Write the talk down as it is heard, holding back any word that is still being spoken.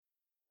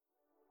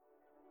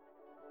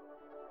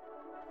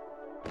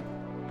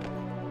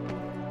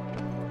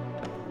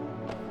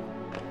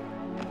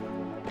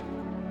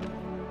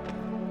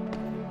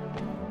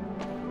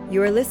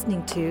You are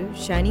listening to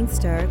Shining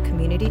Star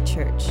Community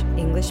Church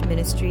English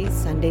Ministries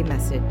Sunday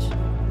Message.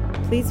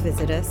 Please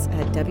visit us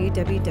at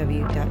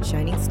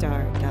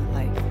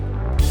www.shiningstar.life.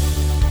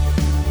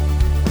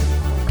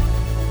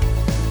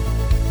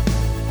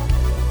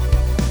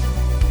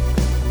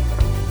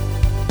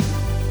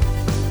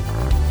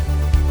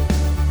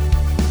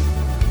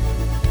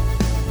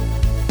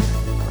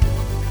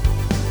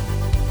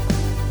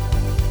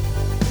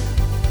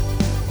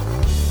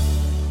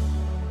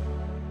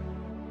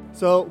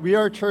 So we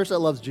are a church that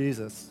loves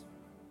Jesus.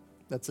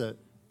 That's it.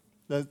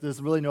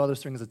 There's really no other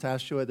strings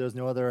attached to it. There's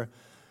no other,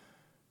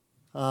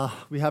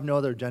 we have no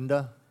other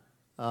agenda.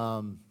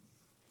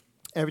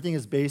 Everything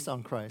is based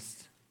on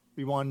Christ.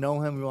 We want to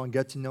know Him. We want to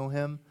get to know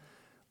Him.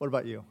 What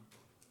about you?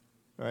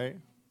 Right?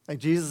 Like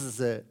Jesus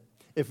is it.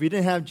 If we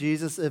didn't have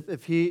Jesus,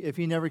 if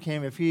he never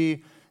came, if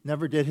He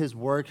never did His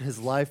work, His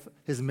life,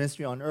 His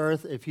ministry on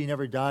earth, if He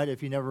never died, if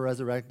He never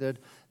resurrected,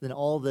 then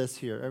all this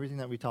here, everything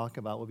that we talk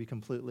about will be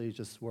completely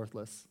just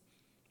worthless.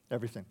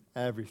 Everything,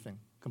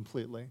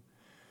 completely.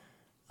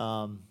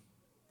 And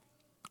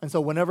so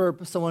whenever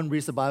someone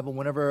reads the Bible,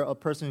 whenever a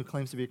person who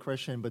claims to be a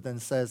Christian but then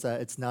says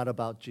that it's not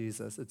about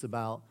Jesus, it's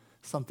about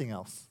something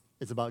else.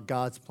 It's about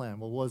God's plan.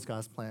 Well, what is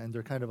God's plan? And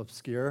they're kind of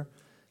obscure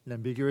and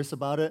ambiguous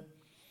about it.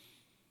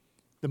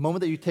 The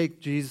moment that you take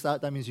Jesus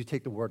out, that means you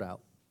take the Word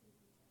out.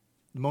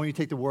 The moment you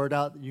take the Word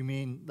out,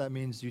 that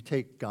means you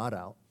take God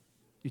out.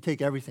 You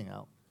take everything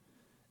out.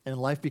 And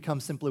life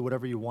becomes simply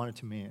whatever you want it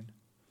to mean.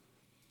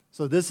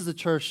 So this is a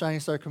church,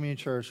 Shining Star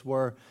Community Church,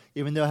 where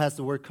even though it has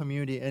the word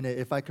community in it,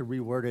 if I could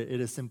reword it,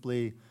 it is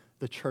simply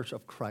the church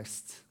of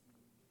Christ.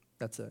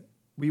 That's it.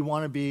 We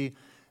want to be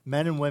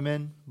men and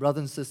women,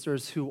 brothers and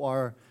sisters who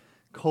are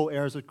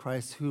co-heirs with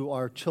Christ, who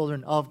are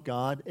children of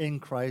God in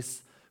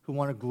Christ, who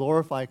want to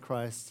glorify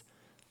Christ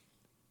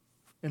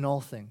in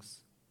all things.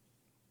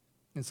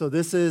 And so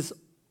this is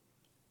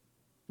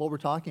what we're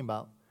talking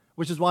about,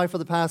 which is why for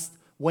the past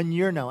 1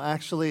 year now,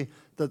 actually,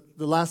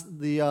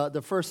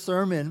 the first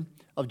sermon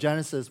of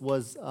Genesis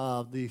was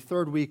the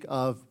third week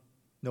of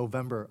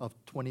November of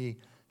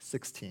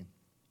 2016.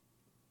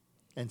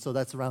 And so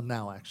that's around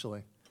now,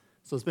 actually.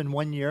 So it's been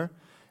 1 year.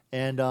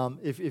 And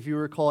if you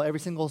recall, every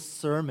single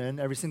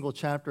sermon, every single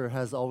chapter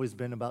has always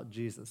been about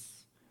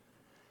Jesus.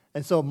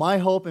 And so my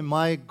hope and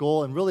my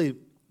goal, and really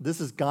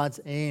this is God's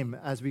aim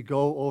as we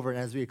go over and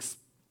as we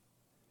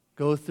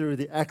go through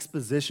the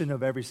exposition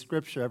of every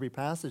scripture, every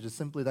passage, is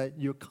simply that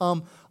you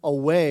come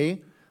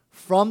away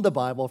from the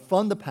Bible,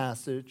 from the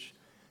passage,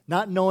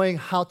 not knowing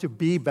how to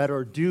be better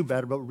or do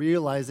better, but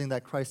realizing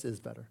that Christ is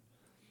better.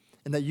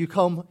 And that you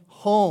come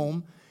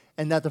home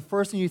and that the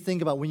first thing you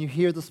think about when you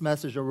hear this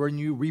message or when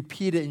you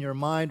repeat it in your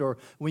mind or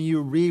when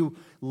you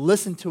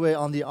re-listen to it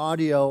on the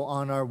audio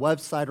on our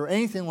website or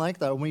anything like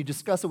that, or when you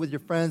discuss it with your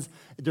friends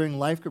during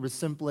life group, is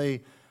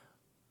simply,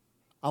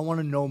 I want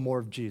to know more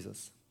of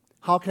Jesus.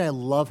 How can I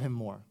love Him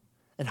more?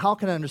 And how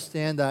can I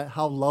understand that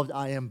how loved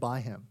I am by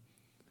Him?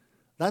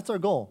 That's our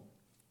goal.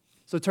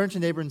 So turn to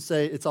your neighbor and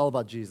say, it's all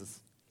about Jesus.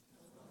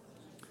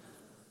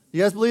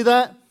 You guys believe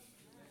that?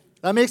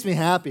 That makes me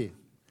happy.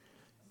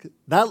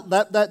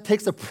 That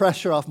takes the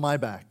pressure off my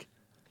back.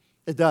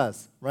 It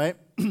does, right?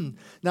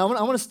 Now,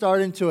 I want to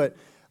start into it.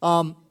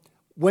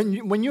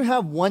 When you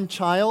have one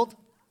child,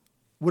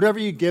 whatever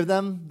you give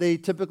them, they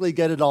typically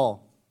get it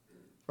all,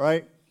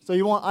 right? So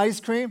you want ice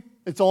cream?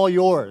 It's all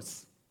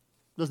yours.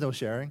 There's no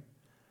sharing,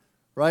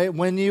 right?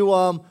 When you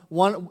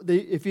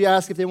if you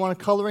ask if they want a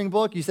coloring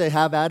book, you say,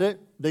 have at it.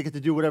 They get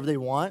to do whatever they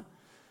want.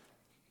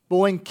 But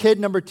when kid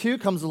number 2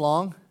 comes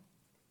along,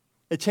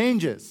 it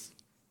changes.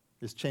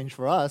 It's changed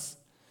for us.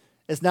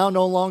 It's now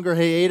no longer,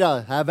 hey,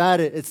 Ada, have at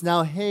it. It's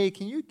now, hey,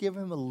 can you give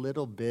him a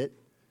little bit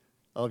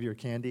of your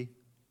candy?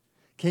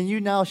 Can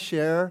you now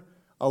share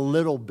a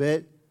little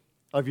bit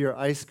of your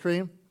ice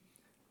cream?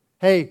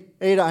 Hey,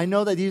 Ada, I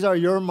know that these are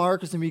your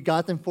markers and we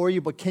got them for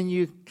you, but can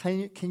you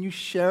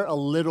share a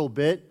little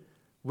bit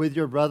with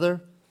your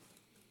brother?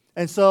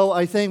 And so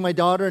I think my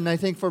daughter, and I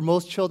think for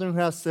most children who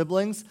have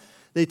siblings,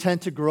 they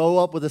tend to grow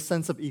up with a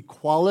sense of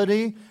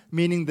equality,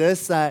 meaning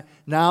this, that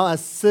now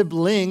as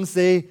siblings,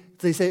 they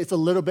say it's a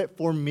little bit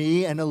for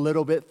me and a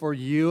little bit for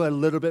you, a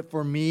little bit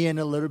for me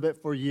and a little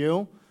bit for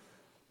you.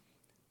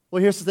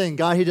 Well, here's the thing.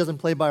 God, He doesn't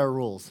play by our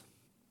rules.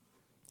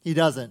 He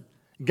doesn't.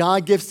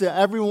 God gives to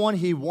everyone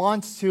He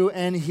wants to,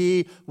 and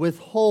He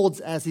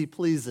withholds as He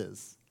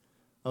pleases.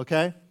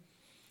 Okay?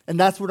 And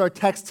that's what our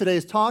text today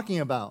is talking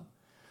about.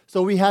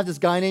 So we have this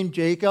guy named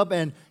Jacob,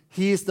 and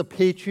he's the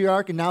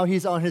patriarch, and now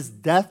he's on his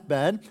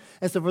deathbed.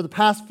 And so for the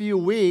past few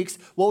weeks,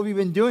 what we've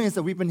been doing is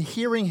that we've been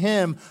hearing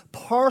him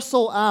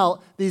parcel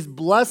out these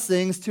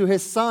blessings to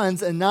his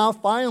sons, and now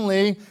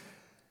finally,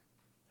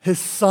 his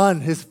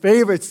son, his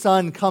favorite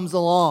son, comes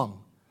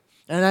along.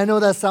 And I know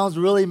that sounds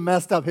really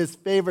messed up, his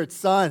favorite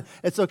son.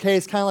 It's okay,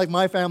 it's kind of like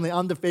my family,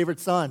 I'm the favorite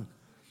son,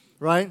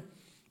 right?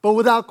 But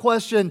without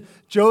question,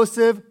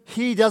 Joseph,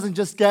 he doesn't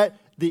just get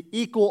the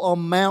equal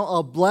amount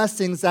of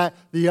blessings that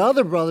the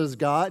other brothers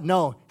got.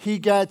 No, he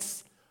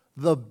gets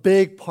the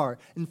big part.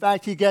 In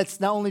fact, he gets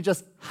not only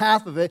just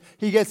half of it,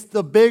 he gets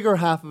the bigger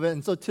half of it.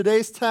 And so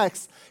today's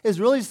text is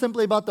really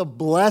simply about the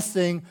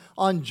blessing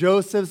on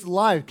Joseph's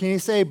life. Can you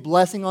say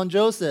blessing on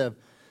Joseph?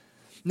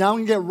 Now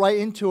we can get right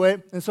into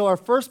it. And so our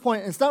first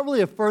point, it's not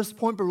really a first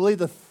point, but really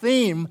the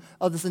theme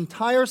of this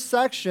entire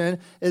section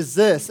is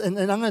this. And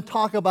I'm going to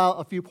talk about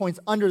a few points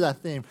under that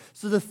theme.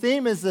 So the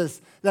theme is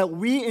this, that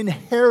we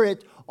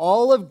inherit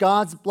all of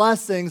God's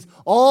blessings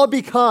all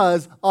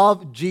because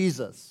of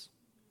Jesus.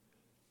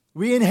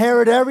 We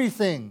inherit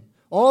everything,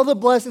 all the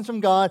blessings from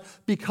God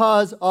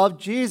because of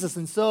Jesus.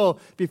 And so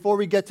before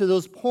we get to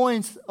those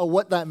points of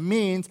what that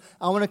means,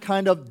 I want to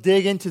kind of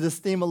dig into this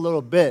theme a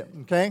little bit,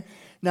 okay?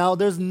 Now,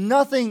 there's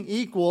nothing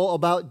equal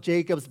about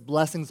Jacob's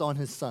blessings on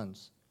his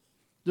sons.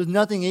 There's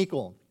nothing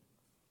equal.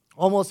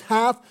 Almost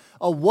half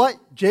of what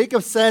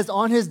Jacob says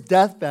on his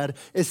deathbed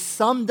is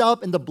summed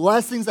up in the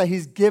blessings that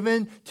he's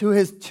given to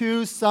his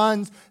two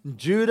sons,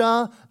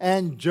 Judah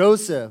and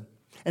Joseph.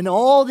 And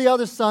all the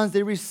other sons,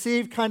 they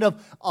received kind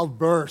of a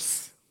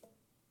verse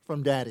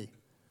from daddy.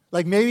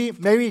 Like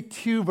maybe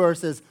two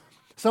verses.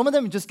 Some of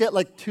them just get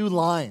like 2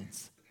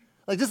 lines.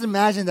 Like just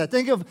imagine that.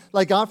 Think of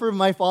like God forbid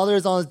my father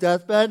is on his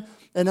deathbed,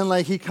 and then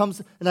like he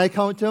comes and I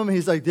come to him and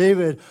he's like,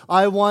 David,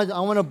 I want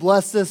to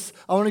bless this.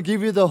 I want to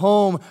give you the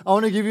home. I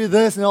want to give you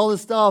this and all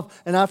this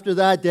stuff. And after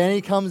that,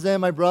 Danny comes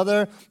in, my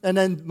brother, and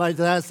then my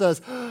dad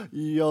says,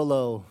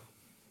 YOLO.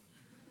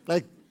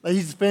 Like he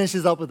just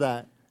finishes up with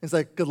that. It's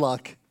like, good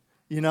luck.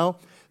 You know?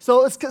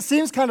 So it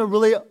seems kind of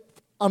really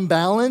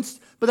unbalanced,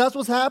 but that's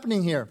what's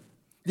happening here.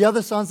 The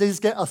other sons, they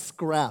just get a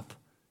scrap,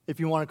 if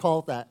you want to call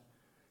it that.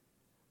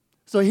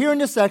 So here in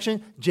this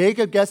section,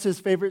 Jacob gets his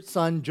favorite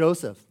son,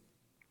 Joseph,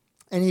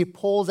 and he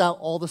pulls out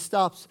all the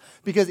stops.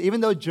 Because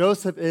even though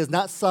Joseph is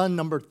not son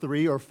number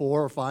 3 or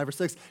 4 or 5 or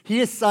 6, he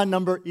is son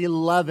number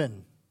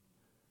 11.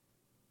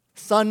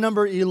 Son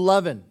number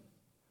 11.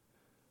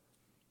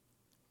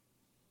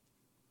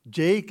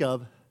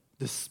 Jacob,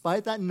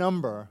 despite that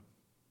number,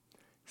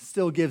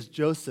 still gives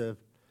Joseph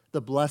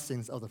the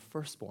blessings of the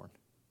firstborn.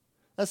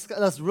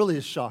 That's really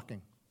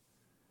shocking.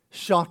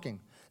 Shocking.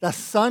 That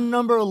son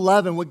number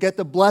 11 would get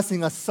the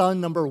blessing of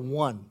son number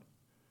 1.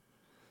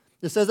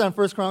 It says that in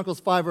 1 Chronicles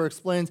 5 where it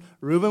explains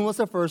Reuben was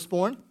the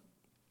firstborn,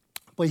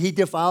 but he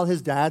defiled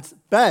his dad's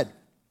bed.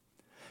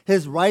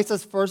 His rights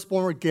as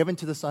firstborn were given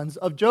to the sons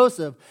of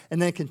Joseph.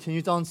 And then it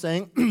continues on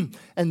saying,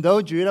 and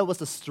though Judah was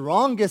the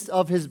strongest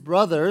of his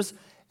brothers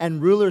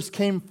and rulers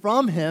came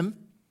from him,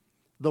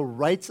 the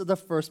rights of the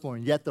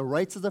firstborn, yet the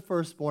rights of the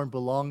firstborn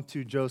belong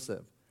to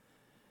Joseph.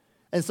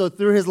 And so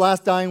through his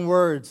last dying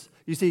words,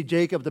 you see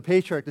Jacob, the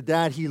patriarch, the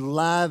dad, he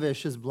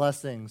lavished his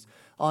blessings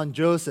on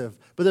Joseph.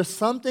 But there's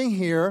something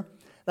here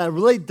that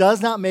really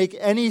does not make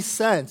any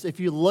sense if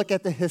you look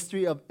at the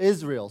history of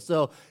Israel.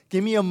 So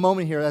give me a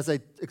moment here as I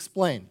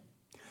explain.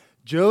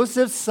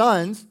 Joseph's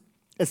sons,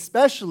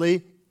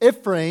 especially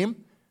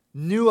Ephraim,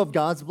 knew of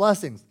God's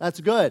blessings. That's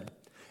good.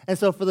 And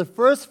so for the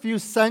first few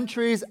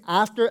centuries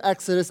after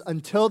Exodus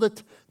until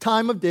the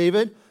time of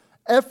David,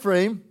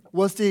 Ephraim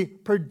was the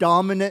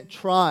predominant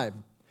tribe.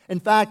 In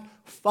fact,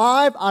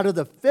 5 out of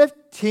the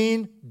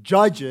 15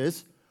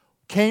 judges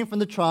came from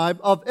the tribe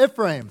of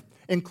Ephraim,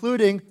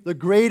 including the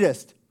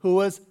greatest, who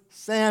was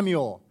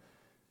Samuel.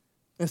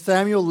 And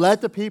Samuel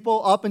led the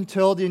people up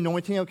until the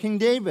anointing of King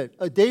David.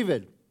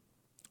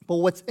 But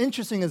what's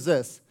interesting is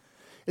this,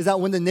 is that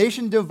when the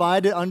nation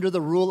divided under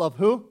the rule of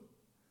who?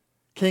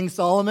 King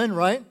Solomon,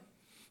 right?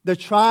 The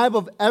tribe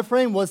of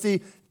Ephraim was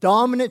the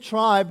dominant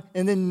tribe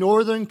in the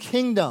northern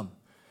kingdom.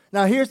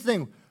 Now, here's the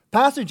thing.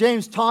 Pastor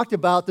James talked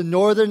about the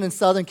northern and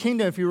southern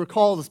kingdom, if you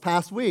recall,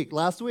 last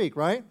week,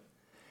 right?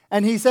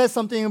 And he says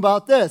something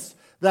about this,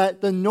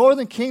 that the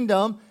northern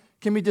kingdom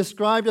can be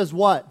described as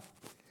what?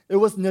 It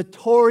was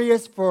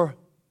notorious for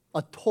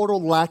a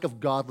total lack of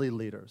godly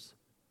leaders.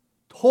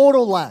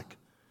 Total lack.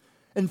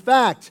 In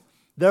fact,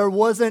 there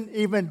wasn't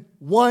even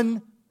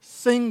one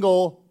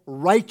single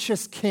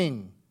righteous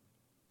king.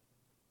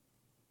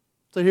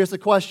 So here's the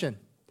question.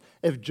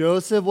 If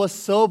Joseph was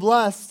so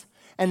blessed,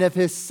 and if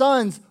his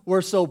sons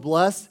were so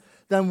blessed,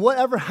 then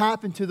whatever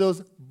happened to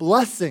those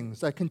blessings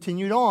that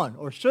continued on,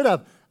 or should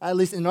have, at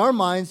least in our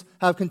minds,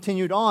 have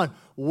continued on?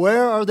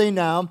 Where are they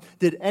now?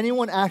 Did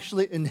anyone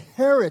actually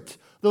inherit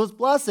those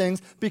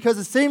blessings? Because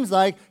it seems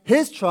like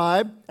his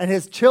tribe and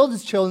his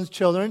children's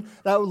children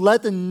that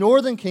led the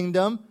northern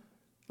kingdom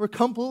were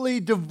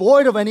completely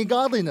devoid of any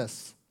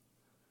godliness.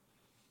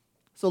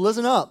 So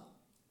listen up.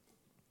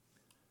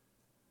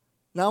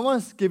 Now I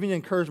want to give you an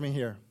encouragement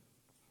here.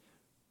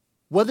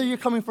 Whether you're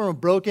coming from a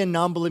broken,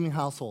 non-believing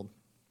household,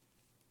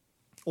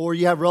 or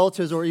you have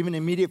relatives or even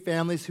immediate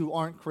families who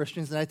aren't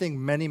Christians, and I think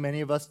many,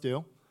 many of us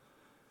do,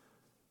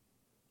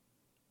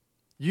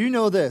 you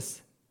know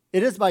this.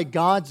 It is by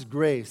God's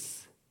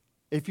grace,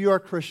 if you are a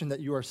Christian, that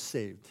you are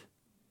saved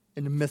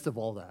in the midst of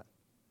all that.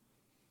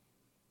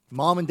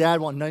 Mom and dad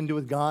want nothing to do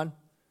with God.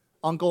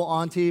 Uncle,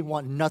 auntie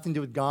want nothing to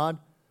do with God.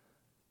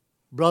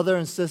 Brother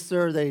and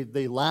sister,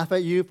 they laugh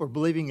at you for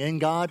believing in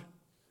God,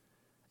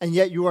 and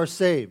yet you are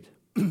saved.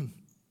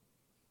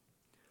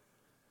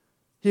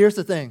 Here's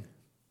the thing.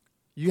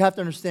 You have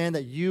to understand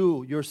that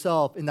you,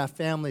 yourself, in that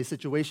family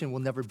situation will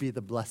never be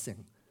the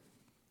blessing.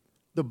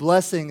 The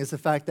blessing is the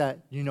fact that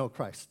you know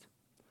Christ.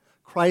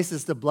 Christ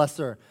is the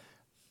blesser.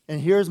 And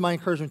here's my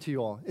encouragement to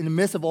you all. In the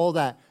midst of all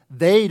that,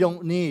 they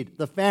don't need,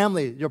 the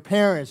family, your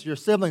parents, your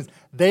siblings,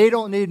 they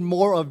don't need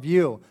more of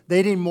you.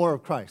 They need more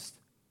of Christ.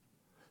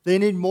 They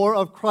need more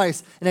of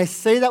Christ. And I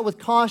say that with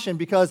caution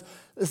because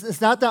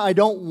it's not that I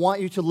don't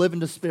want you to live in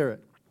the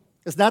Spirit.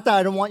 It's not that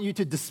I don't want you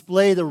to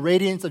display the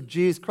radiance of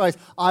Jesus Christ.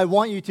 I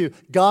want you to.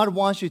 God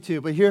wants you to.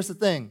 But here's the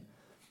thing.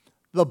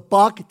 The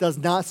buck does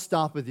not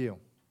stop with you.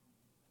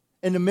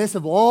 In the midst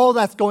of all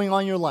that's going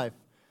on in your life,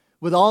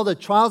 with all the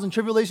trials and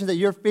tribulations that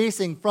you're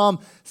facing from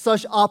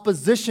such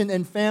opposition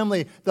in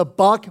family, the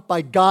buck,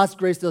 by God's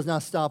grace, does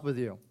not stop with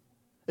you.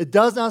 It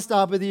does not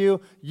stop with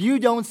you. You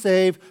don't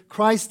save.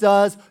 Christ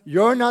does.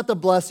 You're not the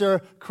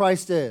blesser.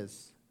 Christ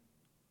is.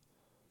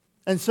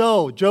 And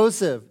so,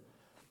 Joseph,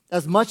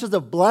 as much as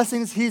the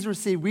blessings he's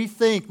received, we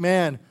think,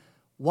 man,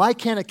 why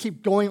can't it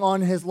keep going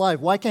on in his life?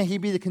 Why can't he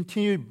be the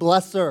continued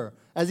blesser,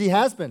 as he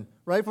has been,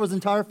 right, for his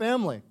entire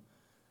family?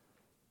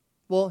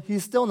 Well,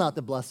 he's still not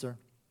the blesser.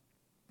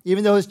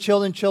 Even though his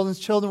children's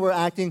children were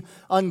acting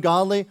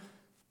ungodly,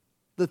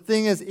 the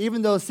thing is,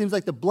 even though it seems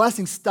like the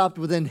blessing stopped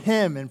within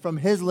him and from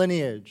his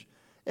lineage,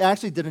 it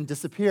actually didn't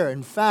disappear.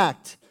 In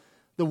fact,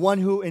 the one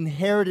who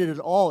inherited it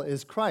all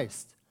is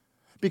Christ,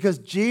 because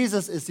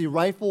Jesus is the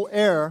rightful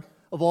heir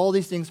of all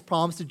these things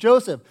promised to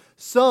Joseph.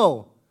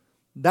 So,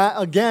 that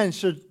again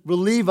should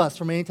relieve us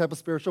from any type of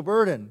spiritual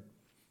burden,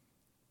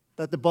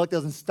 that the buck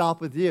doesn't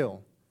stop with you,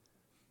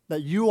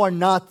 that you are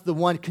not the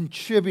one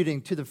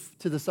contributing to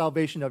the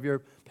salvation of your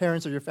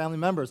parents or your family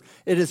members.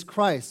 It is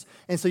Christ.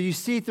 And so you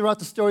see throughout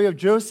the story of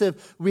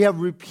Joseph, we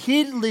have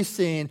repeatedly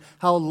seen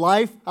how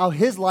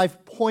his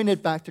life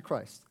pointed back to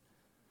Christ.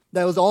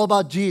 That it was all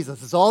about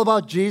Jesus. It's all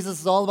about Jesus.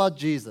 It's all about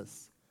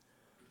Jesus.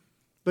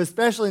 But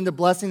especially in the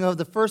blessing of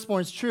the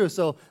firstborn, it's true.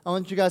 So I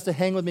want you guys to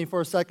hang with me for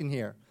a second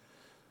here.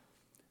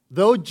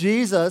 Though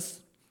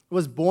Jesus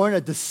was born a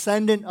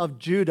descendant of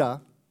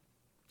Judah,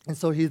 and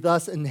so he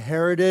thus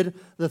inherited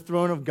the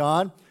throne of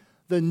God,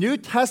 the New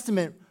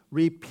Testament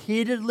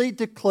repeatedly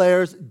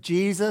declares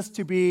Jesus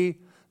to be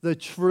the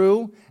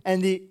true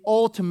and the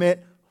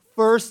ultimate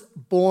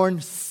firstborn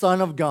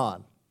Son of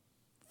God.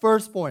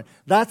 Firstborn.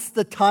 That's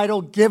the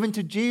title given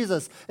to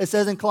Jesus. It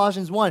says in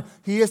Colossians 1,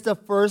 he is the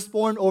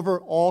firstborn over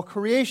all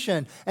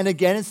creation. And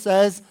again it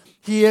says,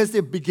 he is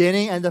the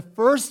beginning and the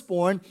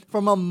firstborn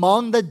from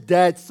among the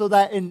dead, so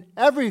that in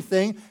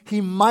everything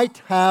he might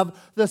have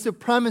the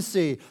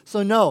supremacy.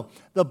 So no,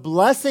 the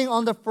blessing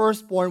on the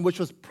firstborn, which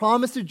was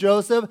promised to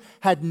Joseph,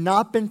 had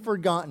not been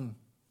forgotten.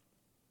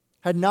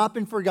 Had not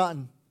been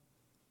forgotten.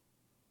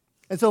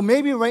 And so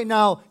maybe right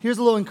now, here's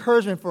a little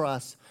encouragement for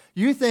us.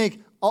 You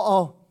think,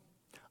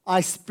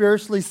 I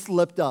spiritually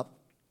slipped up.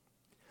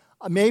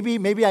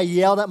 Maybe I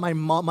yelled at my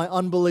mom, my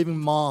unbelieving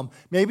mom.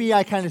 Maybe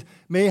I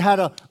may had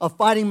a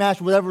fighting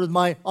match, whatever, with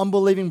my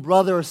unbelieving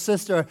brother or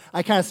sister.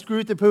 I kind of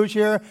screwed the pooch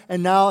here,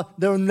 and now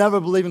they'll never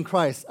believe in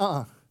Christ.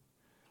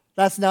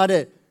 That's not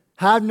it.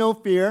 Have no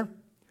fear,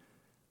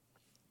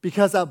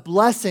 because that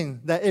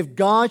blessing, that if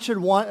God should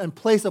want and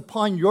place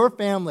upon your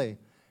family,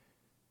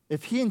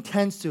 if he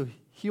intends to,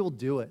 he will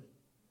do it.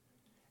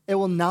 It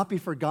will not be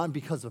forgotten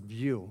because of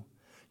you.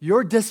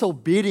 Your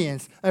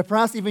disobedience, and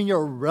perhaps even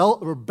your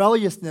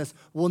rebelliousness,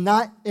 will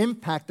not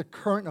impact the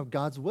current of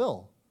God's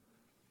will.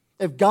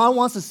 If God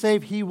wants to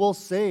save, he will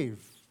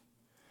save.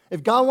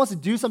 If God wants to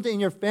do something in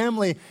your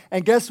family,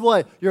 and guess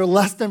what? You're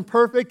less than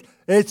perfect,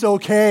 it's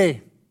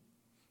okay.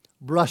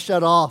 Brush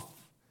that off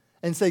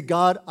and say,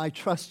 God, I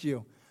trust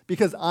you,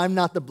 because I'm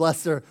not the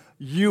blesser,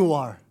 you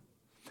are.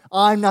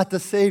 I'm not the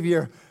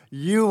Savior,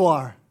 you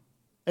are.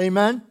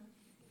 Amen?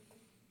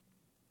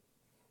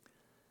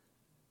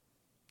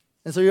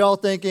 And so you're all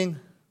thinking,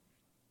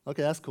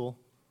 okay, that's cool.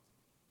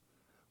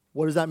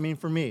 What does that mean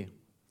for me?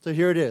 So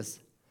here it is.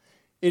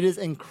 It is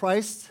in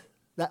Christ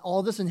that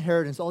all this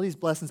inheritance, all these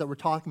blessings that we're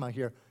talking about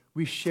here,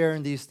 we share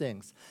in these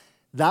things.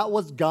 That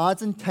was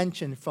God's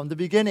intention from the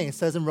beginning. It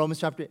says in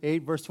Romans chapter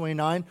 8, verse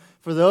 29,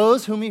 for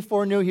those whom he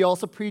foreknew, he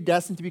also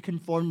predestined to be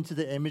conformed to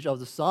the image of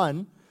the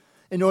Son,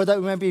 in order that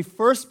we might be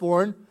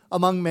firstborn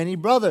among many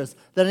brothers.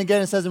 Then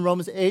again it says in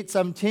Romans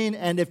 8:17,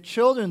 and if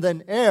children,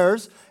 then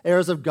heirs,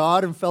 heirs of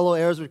God and fellow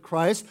heirs with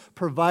Christ,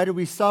 provided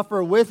we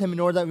suffer with him in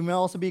order that we may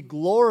also be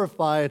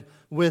glorified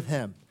with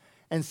him.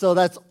 And so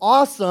that's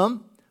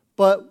awesome,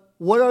 but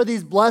what are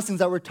these blessings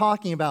that we're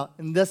talking about?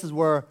 And these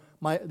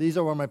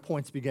are where my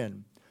points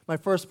begin. My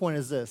first point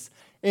is this.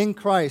 In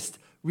Christ,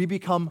 we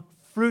become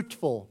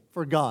fruitful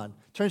for God.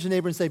 Turn to your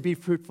neighbor and say, be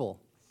fruitful.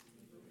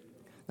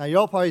 Now you're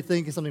all probably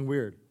thinking something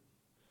weird.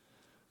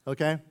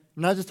 Okay? I'm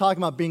not just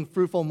talking about being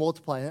fruitful and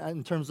multiplying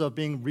in terms of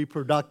being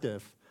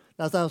reproductive.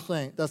 That's not what I'm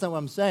saying. That's not what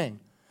I'm saying.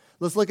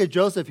 Let's look at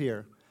Joseph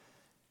here.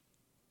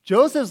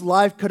 Joseph's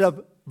life could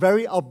have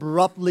very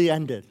abruptly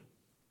ended,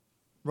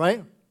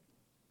 right?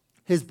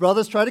 His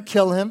brothers tried to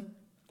kill him,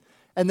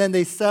 and then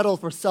they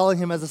settled for selling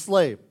him as a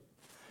slave.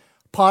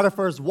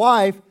 Potiphar's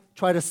wife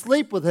tried to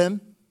sleep with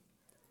him,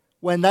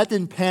 When that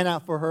didn't pan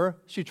out for her,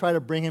 she tried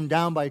to bring him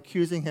down by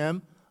accusing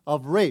him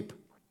of rape.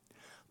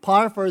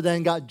 Potiphar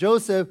then got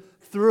Joseph,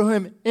 threw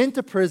him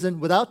into prison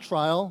without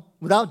trial,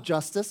 without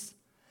justice.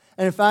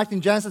 And in fact,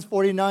 in Genesis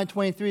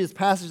 49:23, this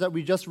passage that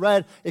we just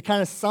read, it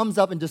kind of sums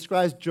up and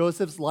describes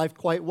Joseph's life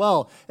quite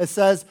well. It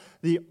says,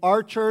 the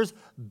archers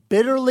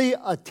bitterly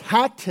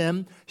attacked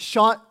him,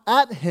 shot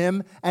at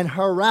him, and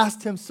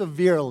harassed him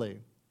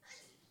severely.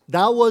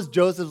 That was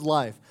Joseph's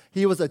life.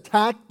 He was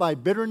attacked by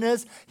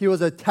bitterness. He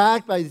was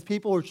attacked by these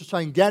people who were just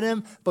trying to get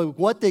him. But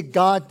what did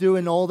God do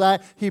in all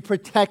that? He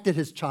protected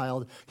his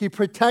child. He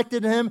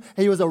protected him.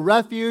 He was a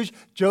refuge.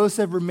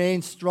 Joseph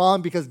remained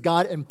strong because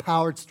God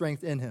empowered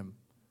strength in him.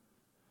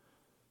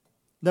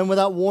 Then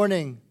without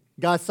warning,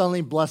 God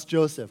suddenly blessed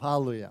Joseph.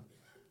 Hallelujah.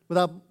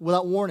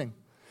 Without warning.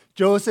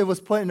 Joseph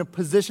was put in a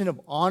position of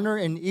honor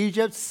in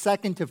Egypt,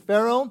 second to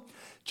Pharaoh.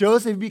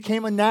 Joseph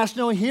became a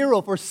national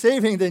hero for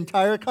saving the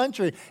entire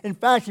country. In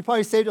fact, he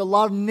probably saved a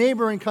lot of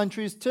neighboring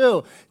countries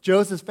too.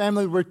 Joseph's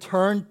family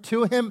returned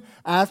to him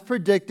as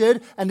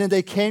predicted, and then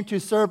they came to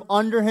serve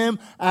under him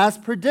as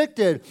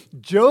predicted.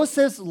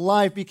 Joseph's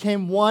life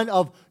became one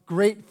of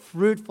great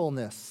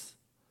fruitfulness.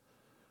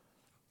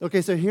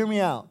 Okay, so hear me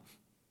out.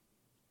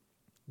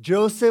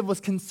 Joseph was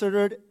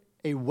considered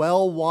a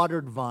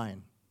well-watered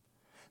vine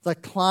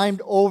that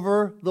climbed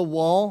over the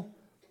wall,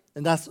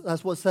 and that's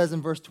what it says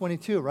in verse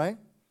 22, right?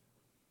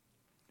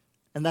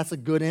 And that's a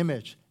good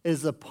image. It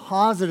is a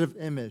positive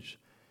image.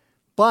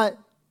 But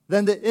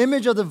then the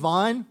image of the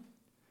vine,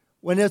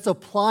 when it's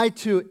applied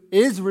to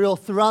Israel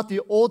throughout the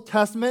Old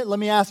Testament, let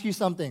me ask you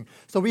something.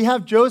 So we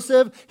have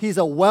Joseph, he's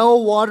a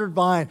well-watered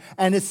vine,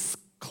 and it's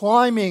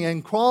climbing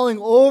and crawling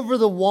over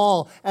the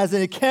wall as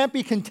in it can't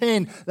be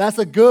contained. That's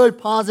a good,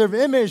 positive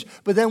image.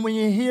 But then when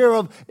you hear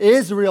of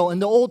Israel in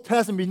the Old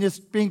Testament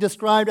being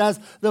described as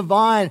the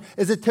vine,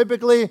 is it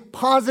typically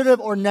positive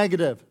or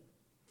negative?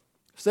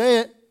 Say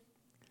it.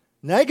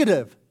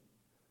 Negative.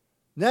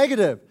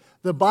 Negative.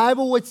 The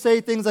Bible would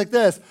say things like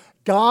this.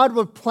 God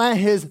would plant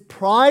his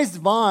prized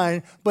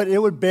vine, but it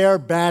would bear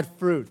bad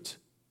fruit.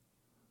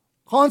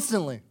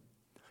 Constantly.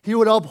 He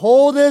would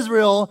uphold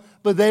Israel,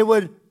 but they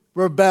would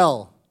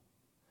rebel.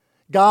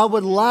 God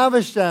would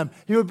lavish them.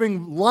 He would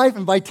bring life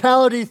and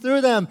vitality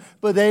through them,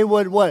 but they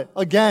would what?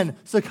 Again,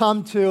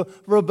 succumb to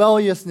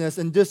rebelliousness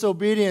and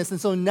disobedience.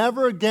 And so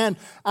never again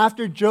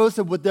after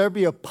Joseph would there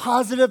be a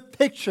positive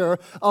picture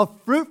of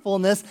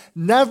fruitfulness,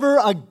 never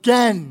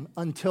again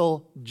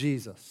until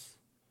Jesus.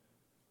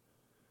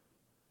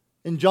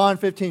 In John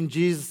 15,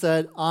 Jesus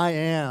said, I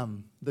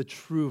am the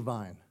true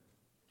vine.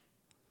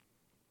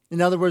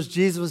 In other words,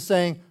 Jesus was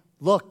saying,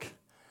 look,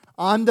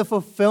 I'm the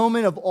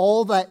fulfillment of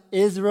all that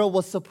Israel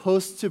was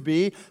supposed to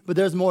be, but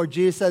there's more.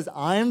 Jesus says,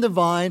 I am the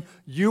vine,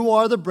 you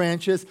are the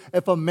branches.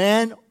 If a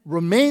man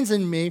remains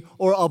in me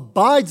or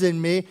abides in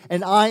me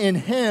and I in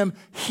him,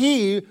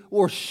 he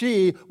or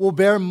she will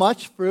bear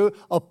much fruit.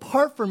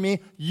 Apart from me,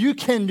 you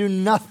can do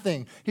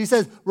nothing. He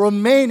says,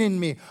 remain in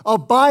me,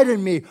 abide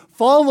in me,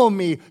 follow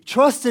me,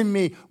 trust in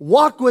me,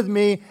 walk with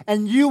me,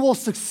 and you will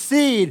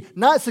succeed.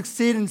 Not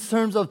succeed in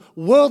terms of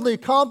worldly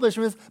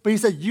accomplishments, but he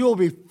said you will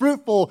be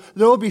fruitful.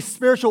 There will be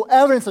spiritual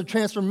evidence of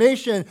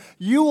transformation.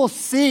 You will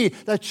see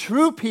that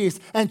true peace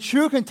and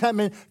true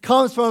contentment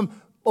comes from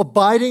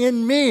abiding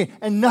in me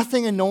and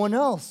nothing in no one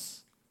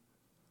else.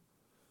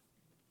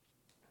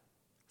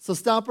 So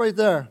stop right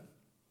there.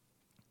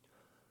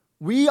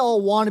 We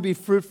all want to be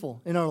fruitful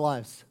in our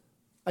lives,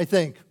 I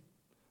think.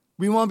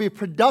 We want to be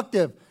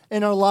productive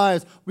in our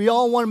lives. We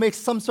all want to make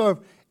some sort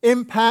of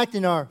impact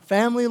in our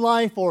family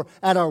life or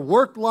at our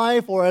work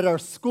life or at our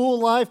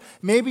school life.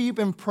 Maybe you've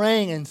been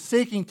praying and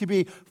seeking to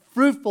be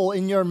fruitful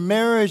in your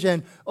marriage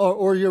and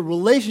or your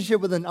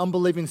relationship with an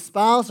unbelieving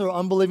spouse or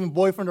unbelieving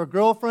boyfriend or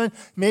girlfriend.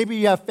 Maybe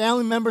you have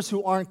family members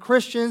who aren't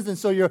Christians, and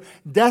so you're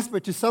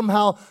desperate to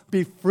somehow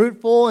be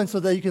fruitful and so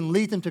that you can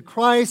lead them to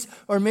Christ.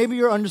 Or maybe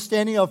your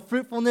understanding of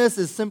fruitfulness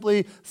is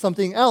simply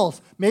something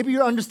else. Maybe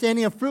your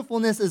understanding of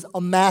fruitfulness is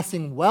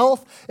amassing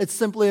wealth. It's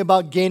simply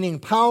about gaining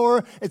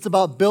power. It's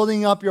about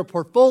building up your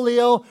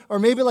portfolio. Or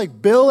maybe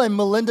like Bill and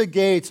Melinda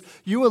Gates,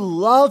 you would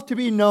love to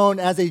be known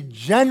as a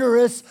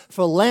generous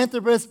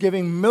philanthropist,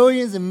 giving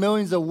millions and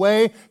millions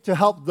away to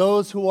help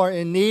those who are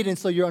in need. And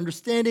so your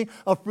understanding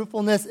of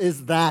fruitfulness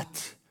is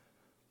that.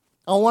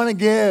 I want to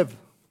give.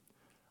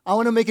 I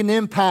want to make an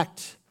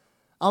impact.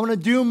 I want to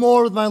do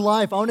more with my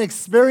life. I want to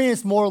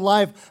experience more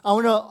life. I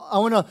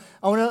want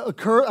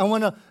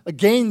to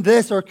gain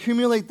this or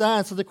accumulate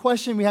that. So the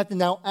question we have to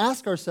now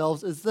ask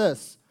ourselves is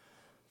this.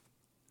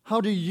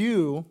 How do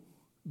you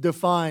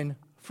define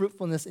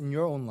fruitfulness in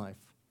your own life?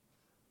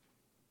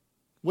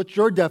 What's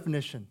your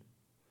definition?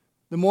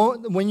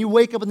 When you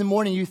wake up in the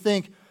morning, you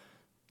think,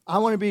 I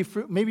want to be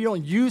fruitful. Maybe you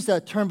don't use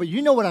that term, but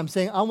you know what I'm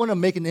saying. I want to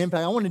make an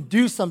impact. I want to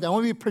do something. I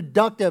want to be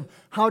productive.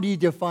 How do you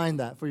define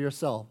that for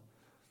yourself?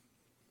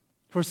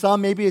 For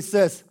some, maybe it's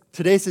this.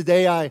 Today's the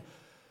day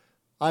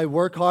I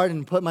work hard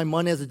and put my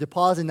money as a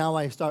deposit. Now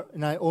I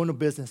own a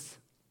business.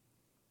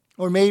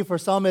 Or maybe for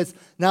some, it's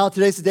now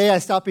today's the day I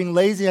stop being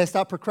lazy, I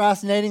stop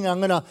procrastinating, and I'm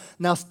going to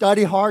now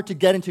study hard to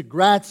get into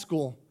grad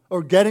school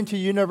or get into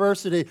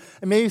university.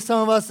 And maybe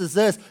some of us is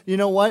this, you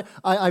know what,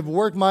 I've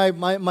worked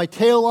my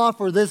tail off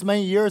for this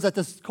many years at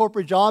this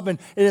corporate job, and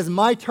it is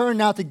my turn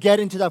now to get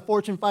into that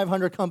Fortune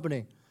 500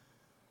 company.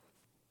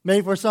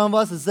 Maybe for some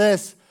of us is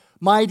this,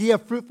 my idea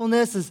of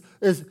fruitfulness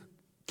is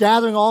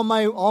gathering all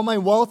my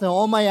wealth and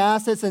all my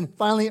assets and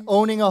finally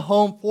owning a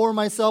home for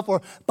myself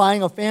or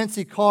buying a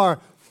fancy car.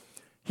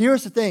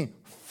 Here's the thing.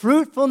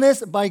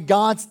 Fruitfulness by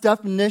God's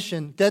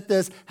definition, get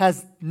this,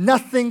 has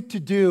nothing to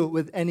do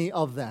with any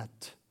of that.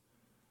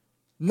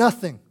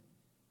 Nothing.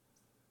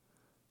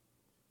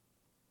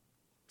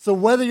 So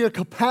whether your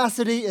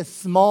capacity is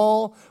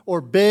small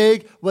or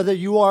big, whether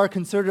you are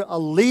considered a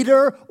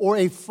leader or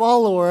a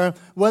follower,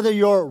 whether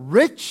you're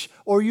rich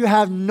or you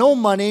have no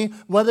money,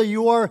 whether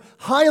you are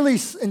highly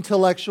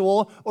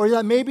intellectual or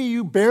that maybe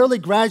you barely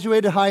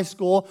graduated high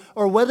school,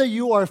 or whether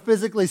you are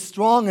physically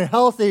strong and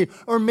healthy,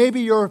 or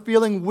maybe you're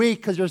feeling weak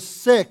because you're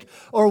sick,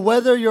 or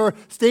whether your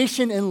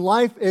station in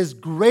life is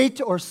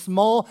great or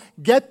small,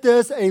 get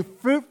this, a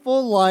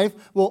fruitful life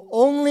will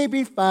only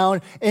be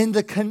found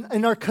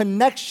in our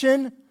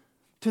connection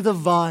to the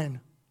vine,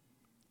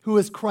 who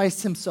is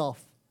Christ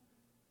himself.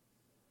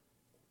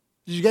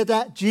 Did you get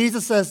that?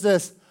 Jesus says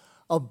this,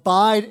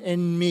 abide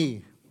in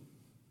me.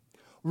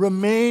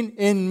 Remain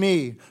in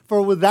me.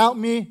 For without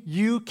me,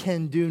 you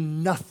can do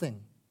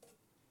nothing.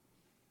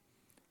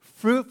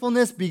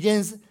 Fruitfulness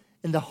begins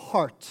in the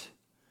heart,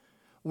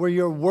 where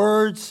your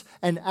words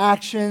and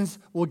actions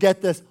will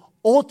get this,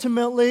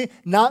 ultimately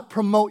not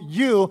promote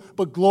you,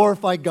 but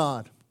glorify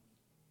God.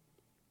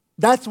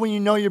 That's when you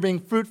know you're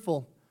being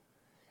fruitful.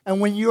 And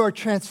when you are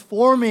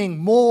transforming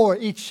more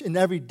each and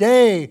every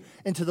day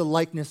into the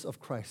likeness of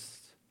Christ.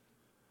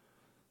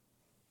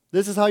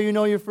 This is how you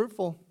know you're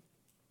fruitful.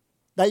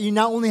 That you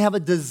not only have a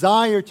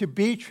desire to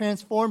be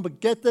transformed, but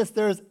get this,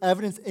 there is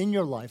evidence in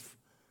your life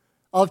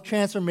of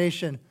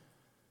transformation,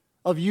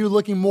 of you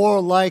looking more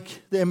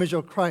like the image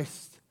of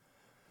Christ.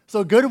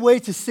 So a good way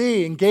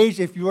to engage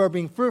if you are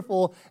being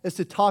fruitful, is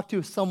to talk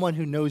to someone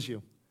who knows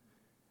you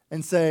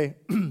and say,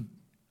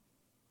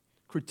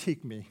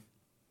 critique me.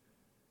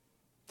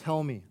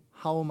 Tell me,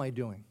 how am I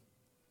doing?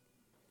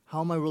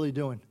 How am I really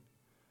doing?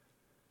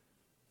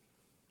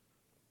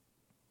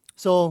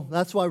 So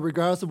that's why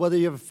regardless of whether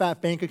you have a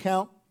fat bank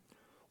account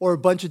or a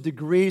bunch of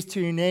degrees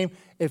to your name,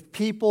 if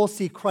people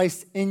see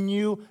Christ in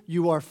you,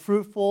 you are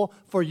fruitful,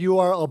 for you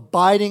are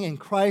abiding in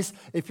Christ.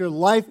 If your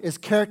life is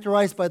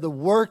characterized by the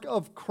work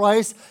of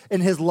Christ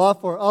and his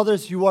love for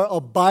others, you are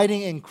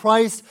abiding in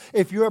Christ.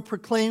 If you are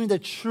proclaiming the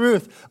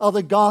truth of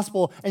the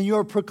gospel and you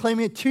are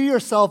proclaiming it to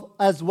yourself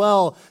as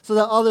well, so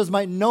that others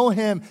might know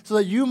him, so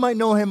that you might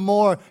know him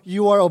more,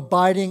 you are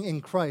abiding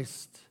in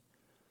Christ.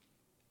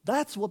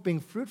 That's what being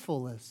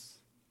fruitful is.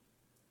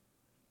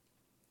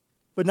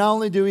 But not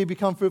only do we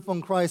become fruitful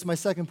in Christ, my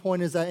second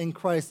point is that in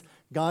Christ,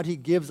 God, he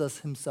gives us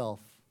himself.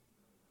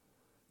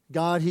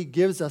 God, he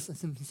gives us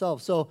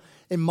himself. So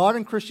in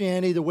modern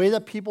Christianity, the way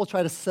that people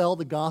try to sell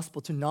the gospel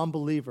to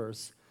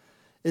non-believers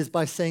is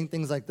by saying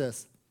things like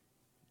this.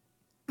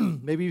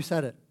 Maybe you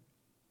said it.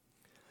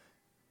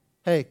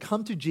 Hey,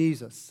 come to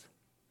Jesus,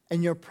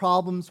 and your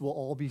problems will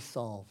all be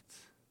solved.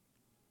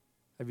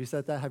 Have you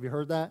said that? Have you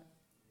heard that?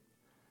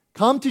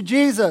 Come to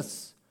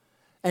Jesus,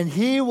 and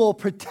he will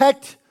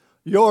protect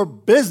your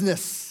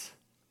business.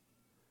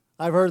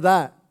 I've heard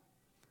that.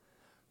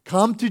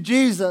 Come to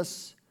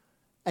Jesus,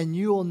 and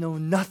you will know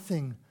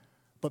nothing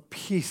but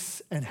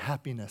peace and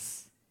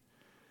happiness.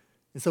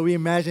 And so we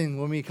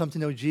imagine when we come to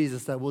know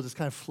Jesus that we'll just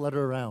kind of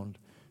flutter around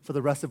for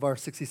the rest of our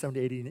 60, 70,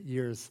 80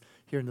 years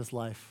here in this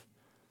life.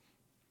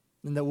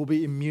 And that we'll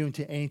be immune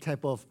to any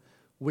type of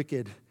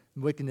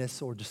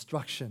wickedness or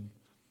destruction.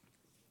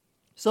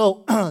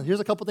 So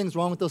here's a couple things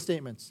wrong with those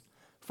statements.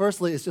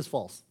 Firstly, it's just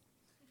false.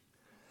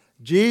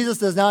 Jesus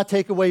does not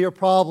take away your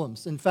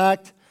problems. In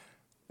fact,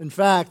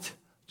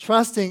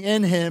 trusting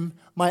in him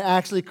might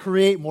actually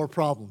create more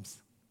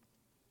problems.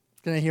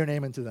 Can I hear an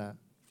amen to that?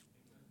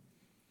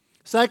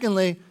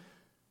 Secondly,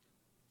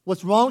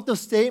 what's wrong with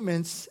those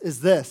statements is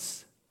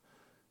this,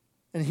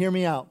 and hear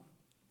me out.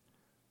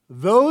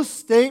 Those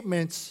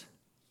statements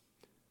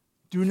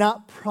do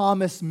not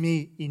promise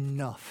me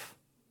enough.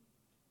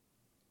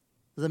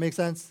 Does that make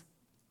sense?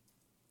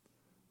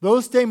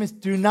 Those statements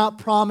do not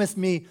promise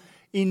me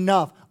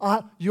enough.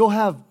 You'll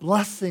have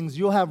blessings.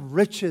 You'll have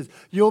riches.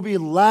 You'll be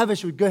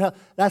lavish with good health.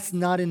 That's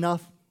not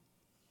enough.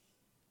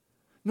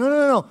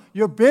 No.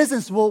 Your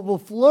business will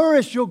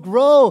flourish. You'll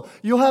grow.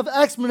 You'll have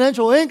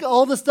exponential income.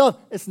 All this stuff.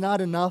 It's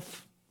not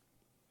enough.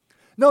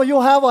 No,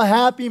 you'll have a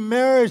happy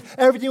marriage.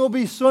 Everything will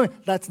be swimming.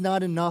 That's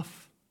not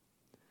enough.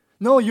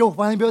 No, you'll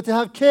finally be able to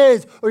have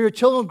kids, or your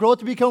children will grow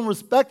to become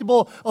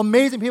respectable,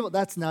 amazing people.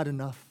 That's not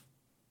enough.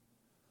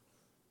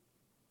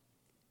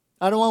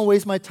 I don't want to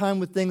waste my time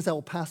with things that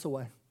will pass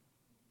away.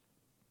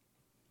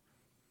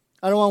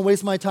 I don't want to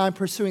waste my time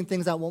pursuing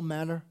things that won't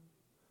matter.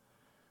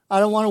 I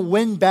don't want to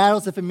win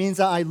battles if it means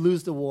that I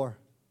lose the war.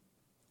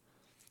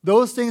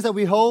 Those things that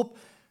we hope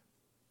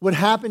what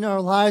happened in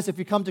our lives if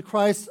we come to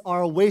Christ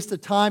are a waste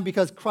of time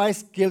because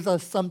Christ gives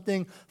us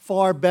something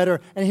far better.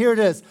 And here it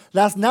is.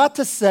 That's not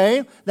to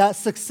say that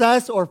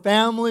success or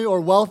family or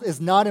wealth is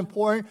not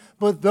important,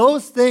 but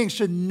those things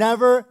should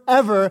never,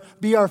 ever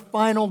be our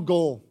final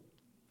goal.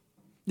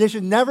 They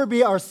should never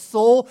be our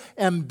sole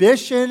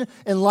ambition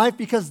in life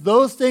because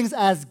those things,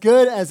 as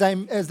good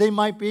as they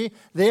might be,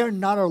 they are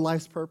not our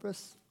life's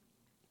purpose.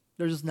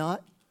 They're just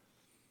not.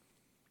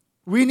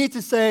 We need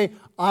to say,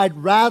 I'd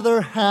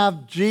rather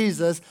have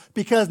Jesus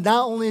because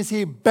not only is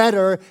he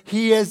better,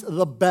 he is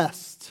the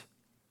best.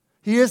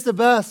 He is the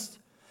best.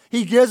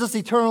 He gives us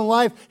eternal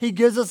life. He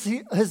gives us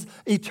his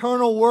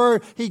eternal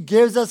word. He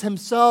gives us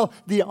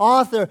himself, the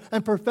author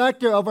and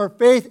perfecter of our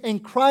faith. In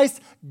Christ,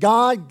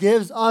 God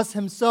gives us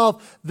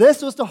himself.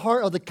 This was the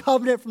heart of the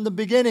covenant from the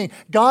beginning.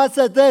 God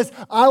said this,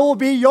 I will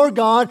be your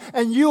God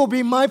and you will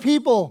be my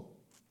people.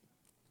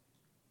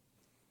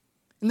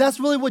 And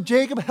that's really what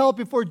Jacob held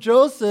before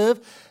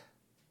Joseph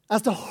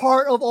as the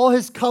heart of all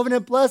his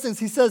covenant blessings.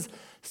 He says,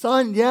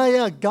 son,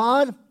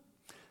 God,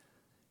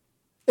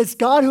 it's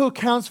God who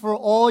accounts for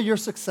all your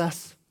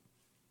success.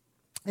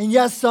 And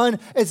yes, son,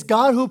 it's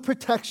God who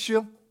protects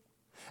you.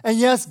 And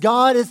yes,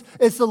 God,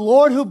 it's the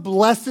Lord who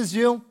blesses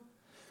you.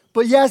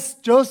 But yes,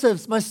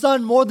 Joseph, my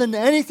son, more than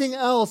anything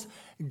else,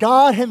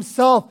 God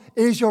himself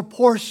is your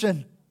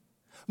portion.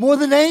 More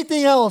than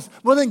anything else,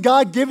 more than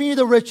God giving you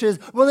the riches,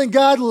 more than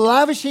God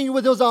lavishing you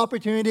with those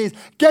opportunities,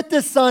 get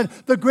this, son,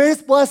 the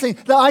greatest blessing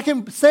that I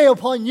can say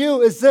upon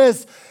you is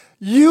this,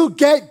 you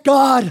get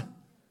God.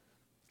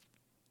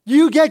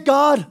 You get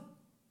God.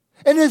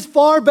 And it is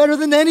far better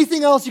than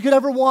anything else you could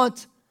ever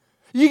want.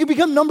 You can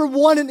become number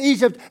one in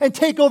Egypt and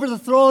take over the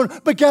throne,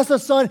 but guess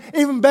what, son,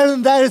 even better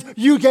than that is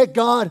you get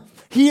God.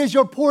 He is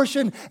your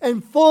portion.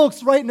 And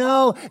folks, right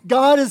now,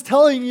 God is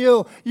telling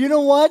you, you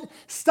know what?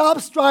 Stop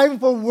striving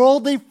for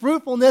worldly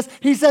fruitfulness.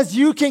 He says,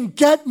 you can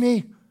get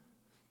me.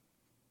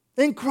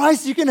 In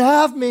Christ, you can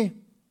have me.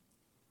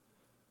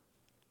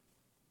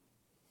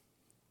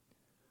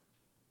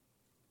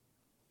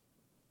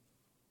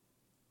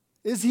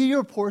 Is he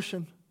your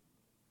portion?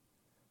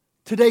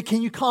 Today,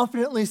 can you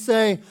confidently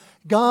say,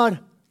 God,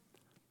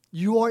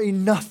 you are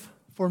enough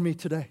for me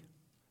today?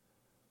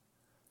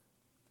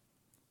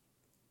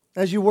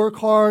 As you work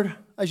hard,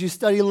 as you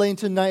study late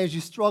tonight, as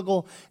you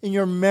struggle in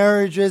your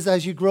marriages,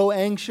 as you grow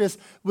anxious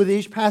with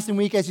each passing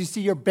week, as you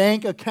see your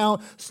bank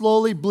account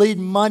slowly bleed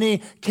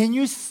money, can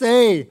you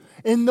say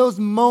in those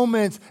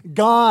moments,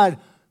 God,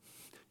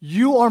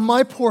 you are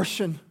my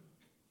portion.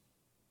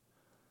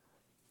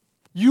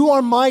 You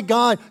are my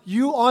God.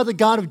 You are the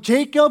God of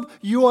Jacob.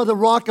 You are the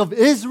rock of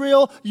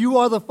Israel. You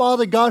are the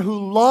Father God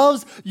who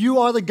loves. You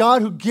are the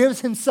God who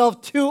gives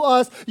himself to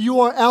us.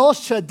 You are El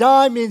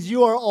Shaddai, means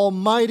you are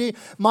almighty.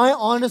 My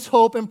honest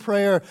hope and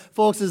prayer,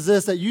 folks, is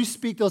this, that you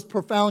speak those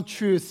profound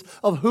truths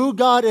of who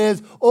God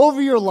is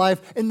over your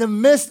life in the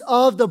midst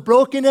of the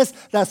brokenness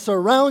that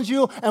surrounds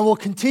you and will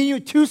continue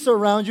to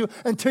surround you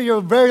until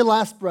your very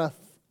last breath.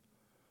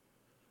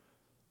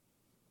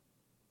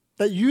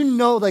 That you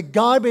know that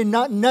God may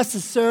not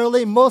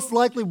necessarily, most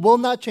likely will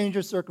not change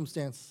your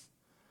circumstance.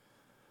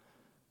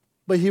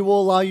 But he will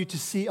allow you to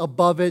see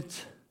above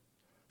it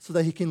so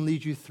that he can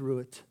lead you through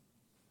it.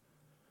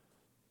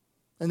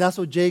 And that's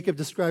what Jacob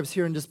describes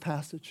here in this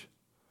passage.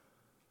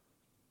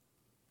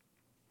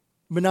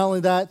 But not only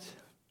that,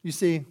 you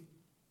see,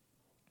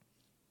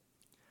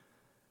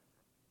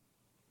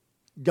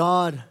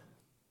 God,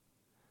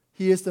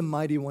 he is the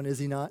mighty one, is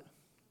he not?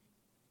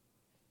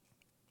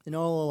 In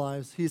all our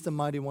lives, he's the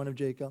mighty one of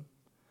Jacob.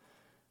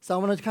 So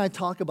I want to kind of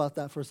talk about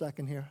that for a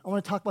second here. I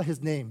want to talk about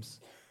his names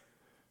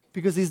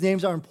because these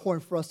names are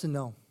important for us to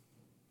know.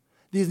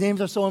 These names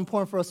are so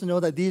important for us to know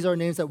that these are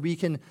names that we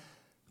can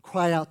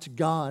cry out to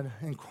God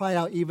and cry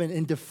out even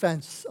in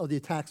defense of the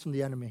attacks from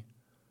the enemy.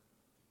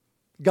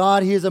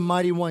 God, he is a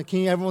mighty one.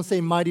 Can everyone say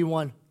mighty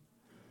one?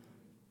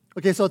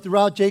 Okay, so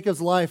throughout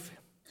Jacob's life,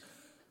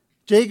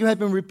 Jacob had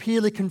been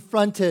repeatedly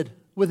confronted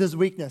with his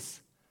weakness.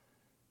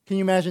 Can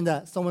you imagine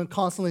that? Someone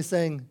constantly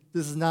saying,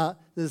 this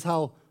is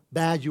how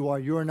bad you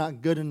are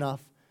not good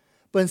enough.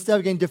 But instead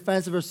of getting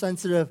defensive or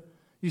sensitive,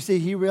 you see,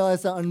 he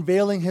realized that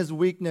unveiling his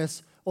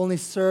weakness only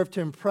served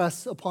to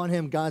impress upon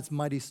him God's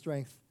mighty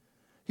strength.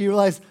 He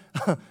realized,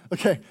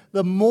 okay,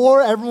 the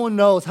more everyone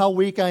knows how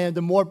weak I am,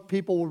 the more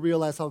people will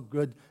realize how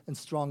good and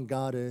strong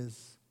God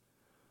is.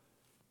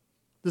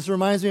 This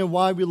reminds me of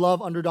why we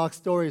love underdog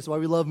stories, why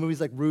we love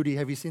movies like Rudy.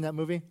 Have you seen that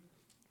movie?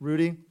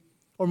 Rudy?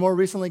 Or more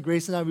recently,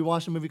 Grace and I, we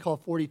watched a movie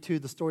called 42,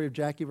 the story of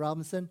Jackie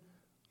Robinson.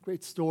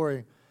 Great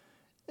story.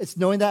 It's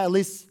knowing that at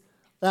least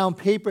on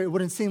paper, it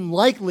wouldn't seem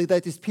likely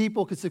that these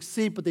people could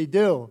succeed, but they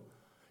do.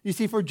 You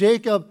see, for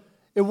Jacob,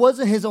 it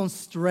wasn't his own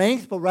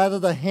strength, but rather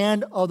the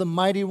hand of the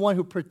mighty one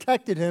who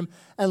protected him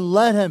and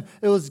led him.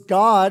 It was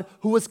God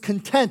who was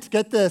content.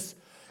 Get this.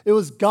 It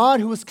was God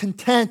who was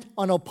content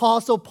on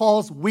Apostle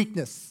Paul's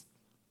weakness.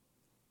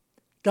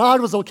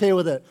 God was okay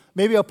with it.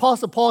 Maybe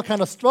Apostle Paul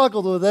kind of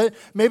struggled with it.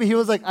 Maybe he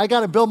was like, I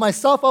got to build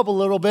myself up a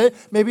little bit.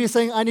 Maybe he's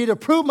saying, I need to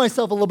prove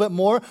myself a little bit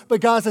more.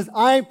 But God says,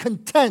 I am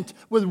content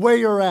with where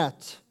you're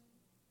at.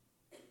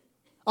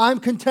 I'm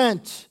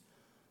content.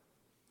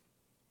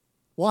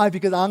 Why?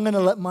 Because I'm going to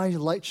let my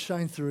light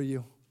shine through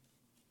you.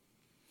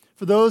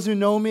 For those who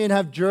know me and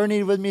have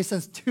journeyed with me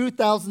since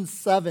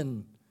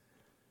 2007,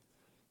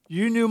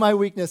 you knew my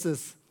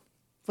weaknesses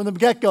from the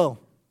get-go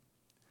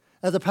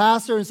as a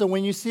pastor. And so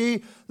when you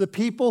see the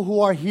people who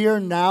are here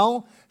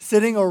now,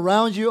 sitting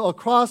around you,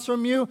 across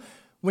from you,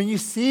 when you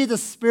see the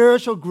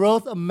spiritual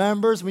growth of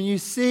members, when you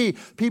see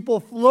people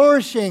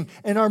flourishing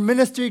and our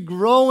ministry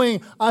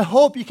growing, I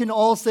hope you can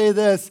all say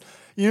this.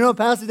 You know,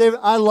 Pastor David,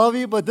 I love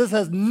you, but this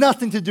has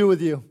nothing to do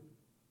with you.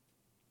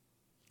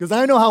 Because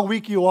I know how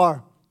weak you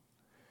are.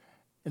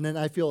 And then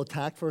I feel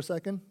attacked for a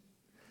second.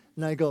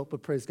 And I go,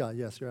 but praise God,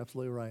 yes, you're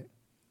absolutely right.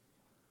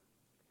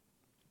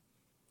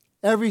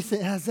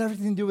 It has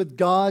everything to do with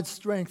God's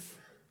strength.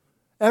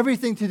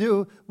 Everything to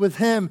do with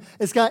Him.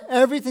 It's got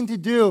everything to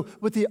do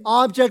with the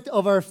object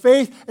of our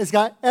faith. It's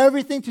got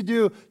everything to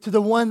do to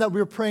the one that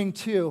we're praying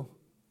to.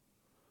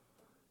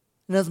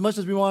 And as much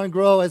as we want to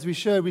grow, as we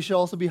should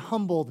also be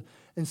humbled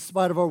in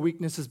spite of our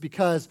weaknesses,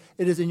 because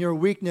it is in your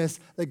weakness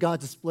that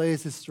God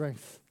displays His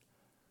strength.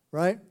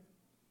 Right?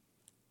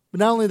 But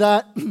not only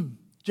that,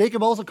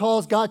 Jacob also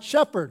calls God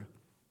shepherd.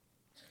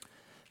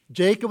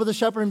 Jacob was a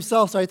shepherd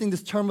himself, so I think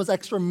this term was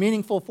extra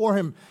meaningful for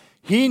him.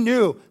 He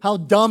knew how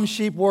dumb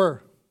sheep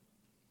were.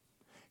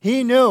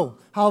 He knew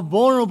how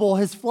vulnerable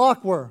his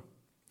flock were.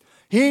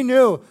 He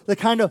knew the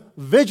kind of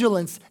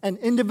vigilance and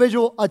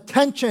individual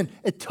attention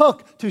it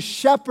took to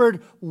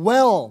shepherd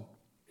well.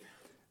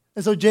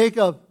 And so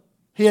Jacob,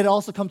 he had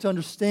also come to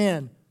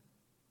understand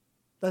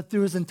that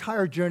through his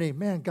entire journey,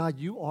 man, God,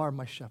 you are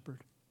my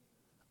shepherd.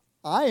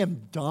 I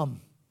am dumb.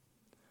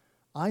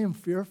 I am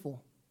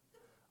fearful.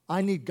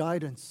 I need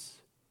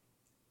guidance.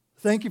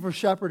 Thank you for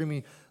shepherding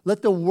me.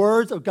 Let the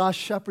words of God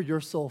shepherd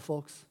your soul,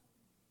 folks.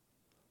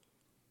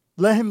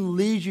 Let Him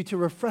lead you to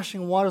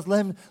refreshing waters. Let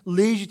Him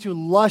lead you to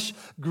lush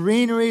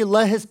greenery.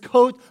 Let His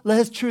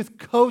truth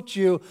coat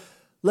you.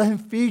 Let Him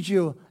feed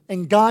you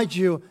and guide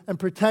you and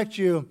protect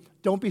you.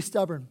 Don't be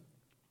stubborn,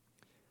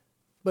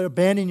 but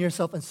abandon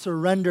yourself and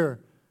surrender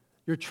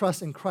your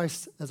trust in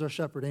Christ as our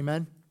shepherd.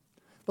 Amen?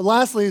 But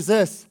lastly is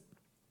this.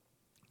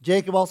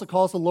 Jacob also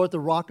calls the Lord the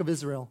rock of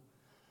Israel.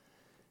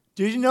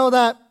 Did you know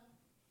that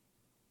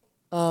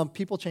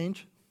people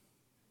change?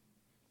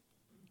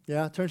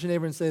 Yeah, turn to your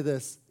neighbor and say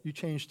this. You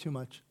change too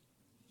much.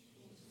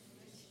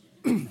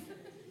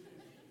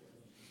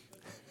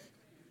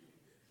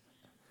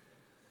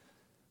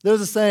 There's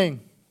a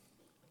saying.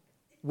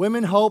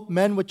 Women hope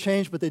men would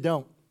change, but they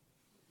don't.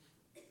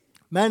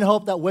 Men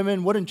hope that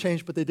women wouldn't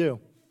change, but they do.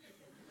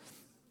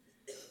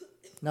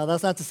 Now,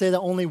 that's not to say that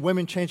only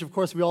women change. Of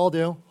course, we all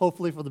do,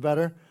 hopefully for the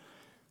better.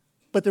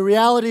 But the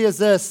reality is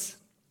this.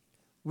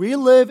 We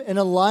live in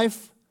a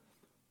life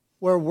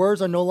where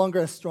words are no longer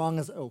as strong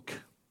as oak,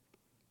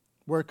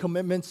 where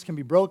commitments can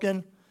be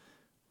broken,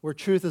 where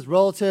truth is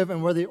relative,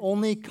 and where the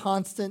only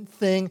constant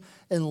thing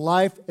in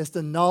life is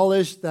the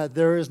knowledge that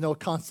there is no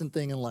constant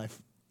thing in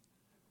life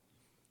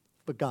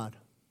but God.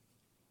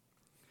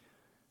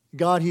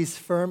 God, He's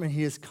firm and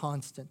He is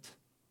constant.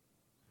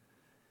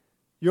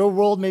 Your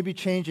world may be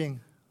changing.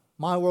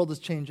 My world is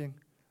changing.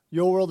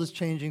 Your world is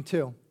changing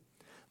too.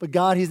 But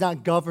God, He's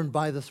not governed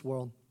by this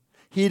world.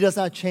 He does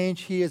not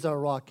change. He is our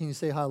rock. Can you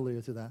say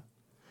hallelujah to that?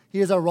 He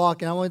is our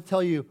rock, and I want to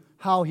tell you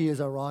how He is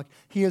our rock.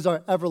 He is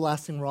our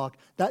everlasting rock.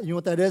 You know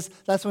what that is?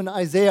 That's when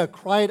Isaiah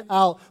cried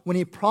out when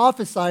he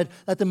prophesied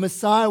that the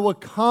Messiah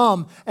would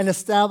come and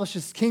establish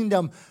His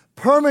kingdom.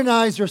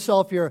 Permanentize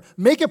yourself here.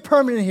 Make it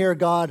permanent here,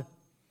 God.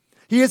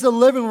 He is a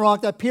living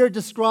rock that Peter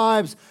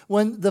describes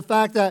when the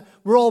fact that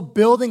we're all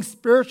building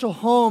spiritual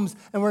homes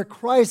and where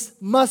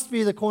Christ must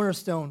be the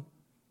cornerstone.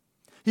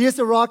 He is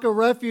the rock of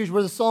refuge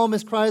where the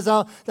psalmist cries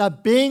out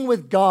that being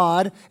with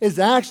God is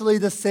actually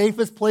the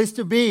safest place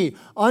to be,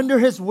 under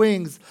His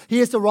wings. He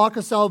is the rock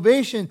of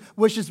salvation,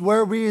 which is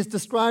where He is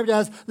described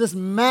as this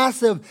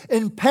massive,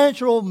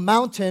 impenetrable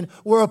mountain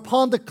where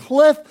upon the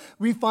cliff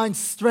we find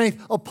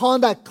strength.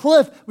 Upon that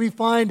cliff we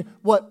find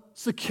what?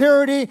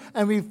 Security,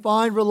 and we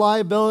find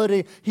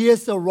reliability. He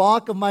is the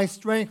rock of my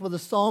strength, where the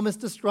psalmist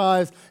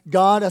describes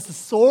God as the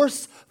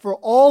source for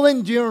all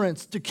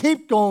endurance, to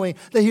keep going,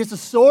 that He is the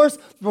source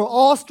for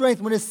all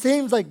strength when it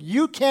seems like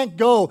you can't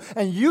go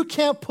and you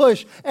can't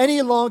push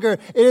any longer.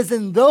 It is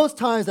in those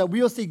times that we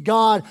will see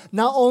God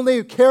not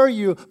only carry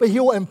you, but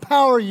He will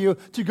empower you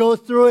to go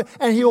through it,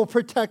 and He will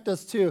protect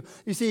us too.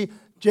 You see,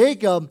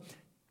 Jacob,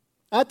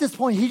 at this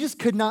point, he just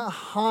could not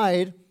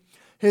hide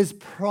his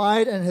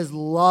pride and his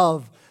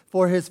love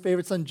for his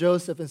favorite son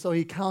Joseph, and so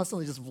he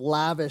constantly just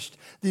lavished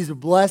these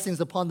blessings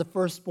upon the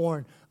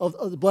firstborn,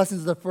 of the blessings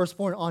of the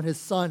firstborn on his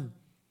son.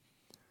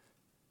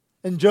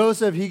 And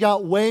Joseph, he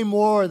got way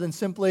more than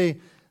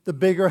simply the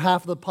bigger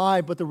half of the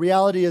pie, but the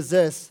reality is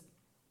this.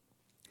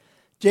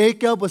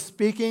 Jacob was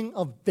speaking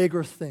of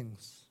bigger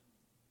things,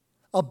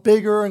 of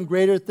bigger and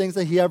greater things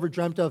that he ever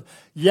dreamt of.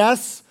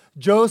 Yes,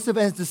 Joseph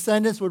and his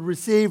descendants would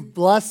receive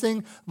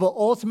blessing, but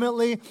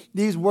ultimately,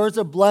 these words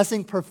of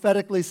blessing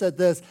prophetically said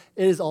this: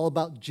 it is all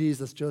about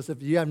Jesus,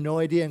 Joseph. You have no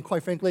idea, and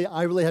quite frankly,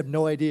 I really have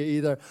no idea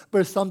either.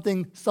 But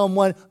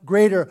someone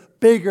greater,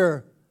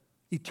 bigger,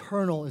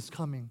 eternal is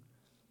coming.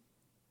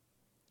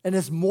 And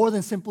it's more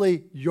than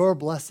simply your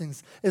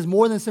blessings. It's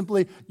more than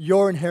simply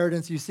your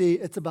inheritance. You see,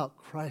 it's about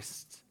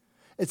Christ.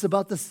 It's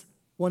about this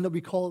one that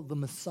we call the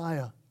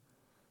Messiah.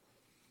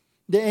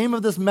 The aim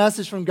of this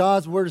message from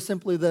God's word is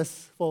simply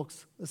this,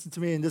 folks. Listen to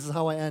me, and this is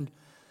how I end.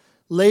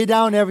 Lay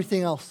down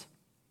everything else.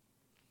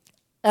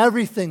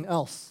 Everything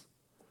else.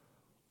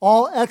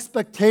 All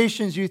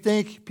expectations you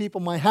think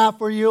people might have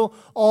for you,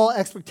 all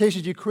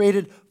expectations you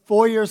created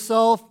for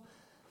yourself,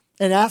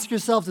 and ask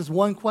yourself this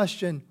one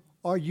question: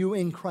 are you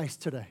in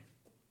Christ today?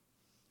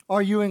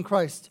 Are you in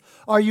Christ?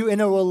 Are you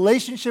in a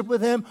relationship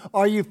with Him?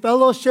 Are you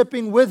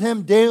fellowshipping with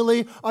Him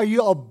daily? Are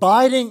you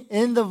abiding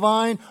in the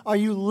vine? Are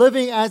you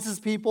living as His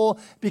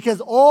people?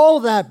 Because all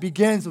that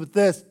begins with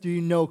this: do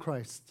you know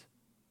Christ?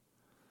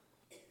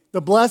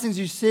 The blessings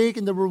you seek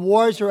and the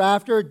rewards you're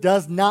after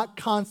does not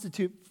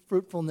constitute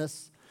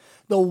fruitfulness.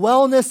 The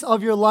wellness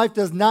of your life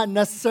does not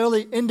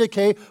necessarily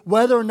indicate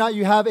whether or not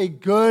you have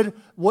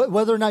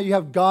whether or not you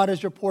have God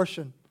as your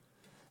portion.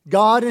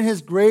 God in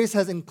His grace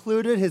has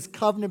included His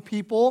covenant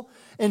people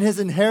in His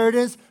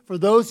inheritance for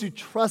those who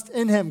trust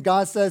in Him.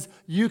 God says,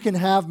 you can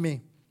have me.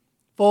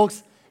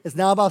 Folks, it's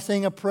not about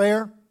saying a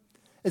prayer.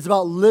 It's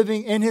about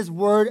living in His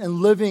word and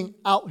living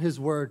out His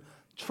word.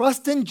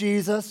 Trust in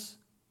Jesus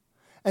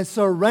and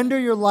surrender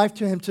your life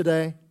to Him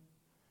today.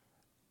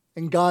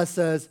 And God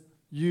says,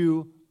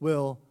 you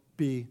will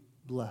be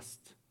blessed.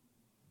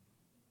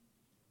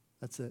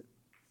 That's it.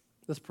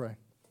 Let's pray.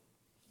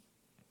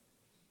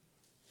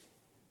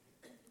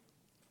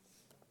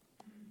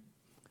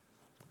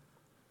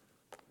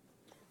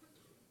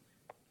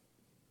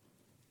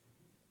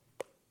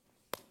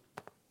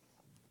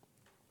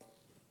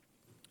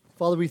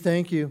 Father, we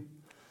thank you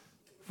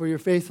for your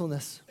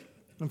faithfulness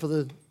and for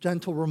the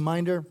gentle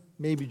reminder,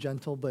 maybe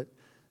gentle, but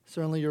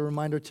certainly your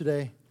reminder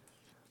today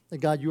that,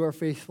 God, you are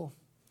faithful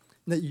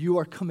and that you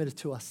are committed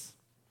to us.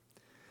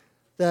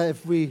 That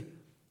if we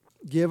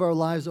give our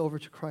lives over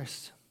to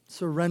Christ,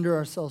 surrender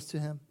ourselves to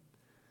Him,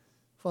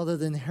 Father,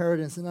 the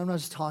inheritance, and I'm not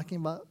just talking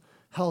about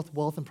health,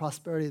 wealth, and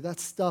prosperity. That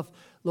stuff,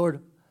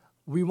 Lord,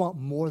 we want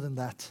more than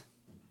that.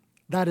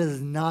 That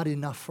is not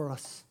enough for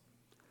us.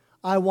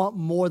 I want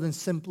more than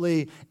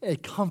simply a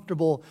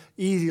comfortable,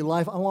 easy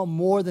life. I want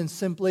more than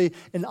simply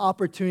an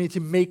opportunity to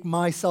make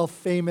myself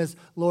famous.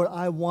 Lord,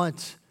 I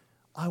want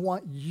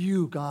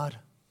you, God.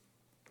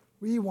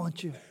 We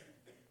want you.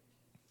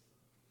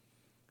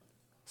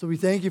 So we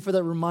thank you for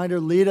that reminder.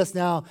 Lead us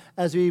now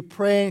as we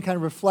pray and kind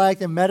of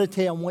reflect and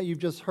meditate on what you've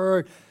just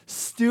heard.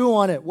 Stew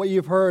on it, what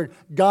you've heard.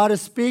 God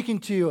is speaking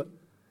to you.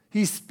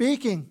 He's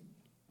speaking.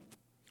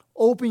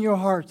 Open your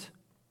heart.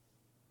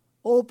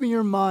 Open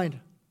your mind.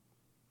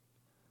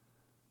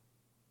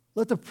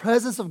 Let the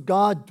presence of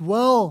God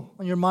dwell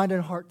on your mind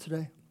and heart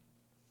today.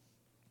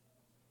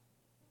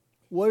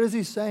 What is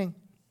He saying?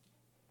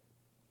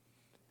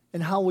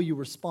 And how will you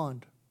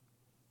respond?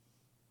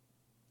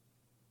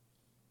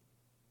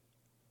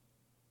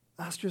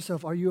 Ask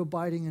yourself, are you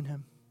abiding in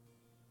Him?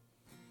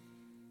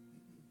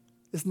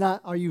 It's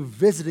not, are you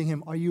visiting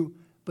Him? Are you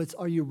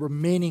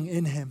remaining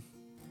in Him?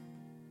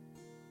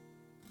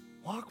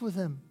 Walk with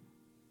Him.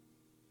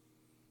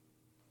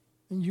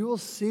 And you will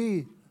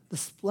see the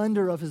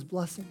splendor of His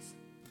blessings.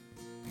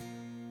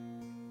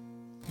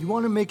 You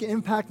want to make an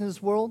impact in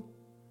this world?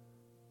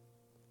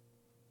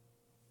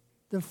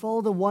 Then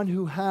follow the one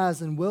who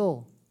has and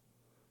will.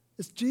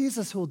 It's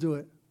Jesus who will do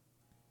it,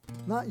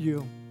 not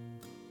you.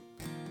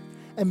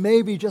 And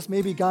maybe, just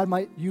maybe, God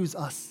might use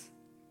us.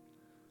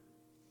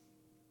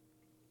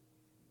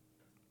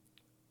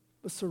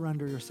 But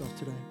surrender yourself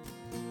today.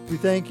 We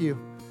thank you,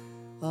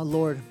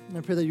 Lord, and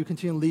I pray that you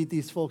continue to lead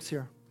these folks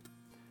here.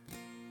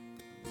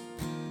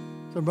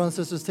 So, brothers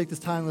and sisters, take this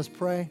time, let's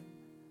pray,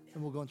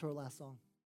 and we'll go into our last song.